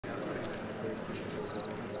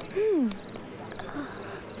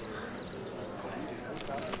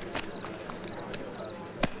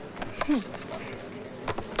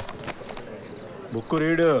Book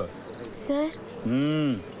read. Sir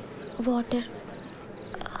water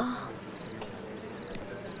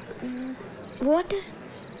water.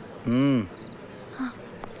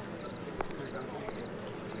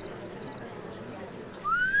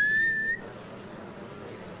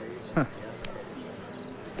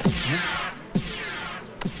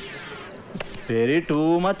 Very too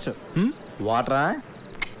much వాటరా.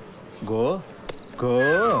 Go go.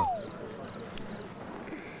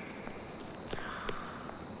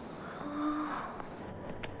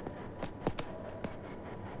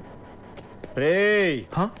 రేయ్,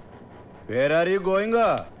 where are you going?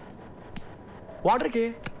 వాటర్కి.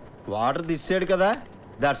 Water this side కదా,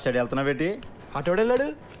 that side వెళ్తున్నావు పెట్టి. అటు వెళ్ళాడు,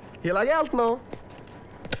 ఇలాగే వెళ్తున్నావు.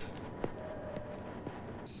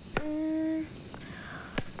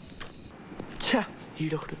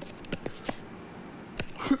 ఈడొకడు.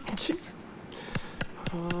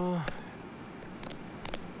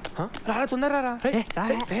 రారా తొందరరా.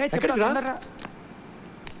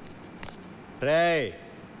 రేయ్,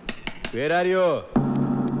 where are you?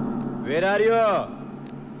 Where are you?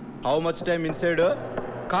 How much time inside?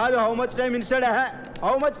 కాదు, how much time inside.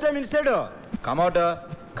 How much time inside? కమ్అట్,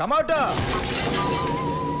 కమ్అట్.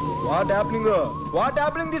 What happening? What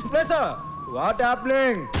happening this place? What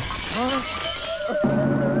happening?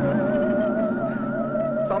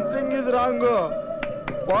 Something is wrong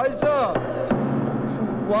boys.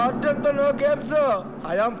 What no games.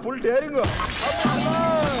 I am full daring.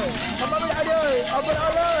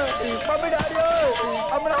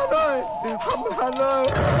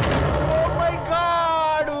 Oh my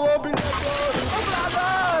God! Open the door!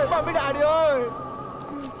 Mummy, Daddy!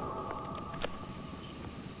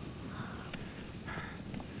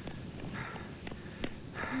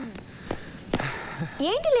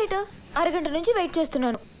 ఏంటి late? అరగంట నుంచి wait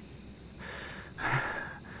చేస్తున్నాను.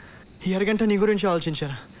 ఈ అరగంట నీ గురించి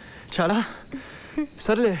ఆలోచించారా? చాలా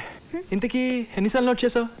సర్లే. ఇంతకీ ఎన్నిసార్లు నోట్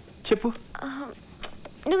చేసావు చెప్పు.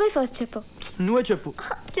 నువ్వే ఫస్ట్ చెప్పు. నువ్వే చెప్పు.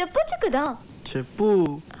 చెప్పొచ్చు కదా. చెప్పు.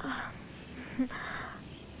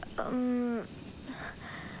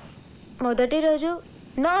 మొదటి రోజు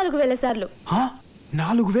 4000 సార్లు.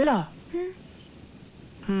 4000?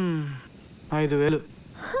 5000.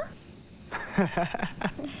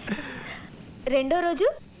 రెండో రోజు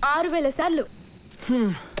 6000 సార్లు.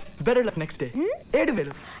 Better luck next day. 7000.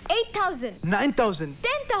 8000. 9000.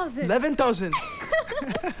 10,000. 11,000.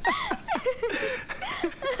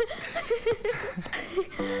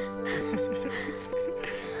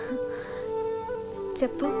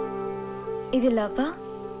 చెప్పు, ఇది లవ్వా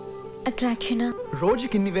అట్రాక్షనా?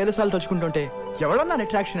 రోజుకి ఇన్ని వేల సార్లు తలుచుకుంటుంటే ఎవడన్నా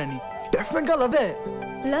అట్రాక్షన్ అని? డెఫినెట్ గా లవ్వే.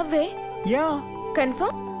 లవ్వే? Yeah.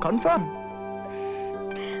 Confirm? Confirm.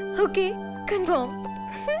 Okay, confirm.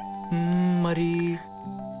 మరి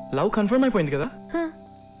లవ్ కన్ఫర్మ్ అయిపోయింది కదా,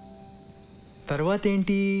 తర్వాత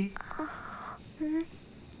ఏంటి?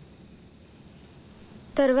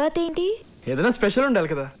 తర్వాత ఏంటి? ఏదైనా స్పెషల్ ఉండాలి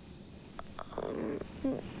కదా.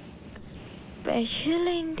 స్పెషల్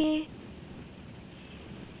ఏంటి?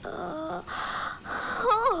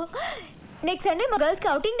 నెక్స్ట్ సండే మా గర్ల్స్ కి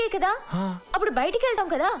అవుటింగ్ డే కదా, అప్పుడు బయటికి వెళ్తాం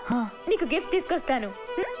కదా, నీకు గిఫ్ట్ తీసుకొస్తాను.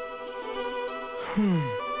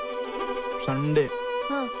 Sunday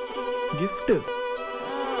gift?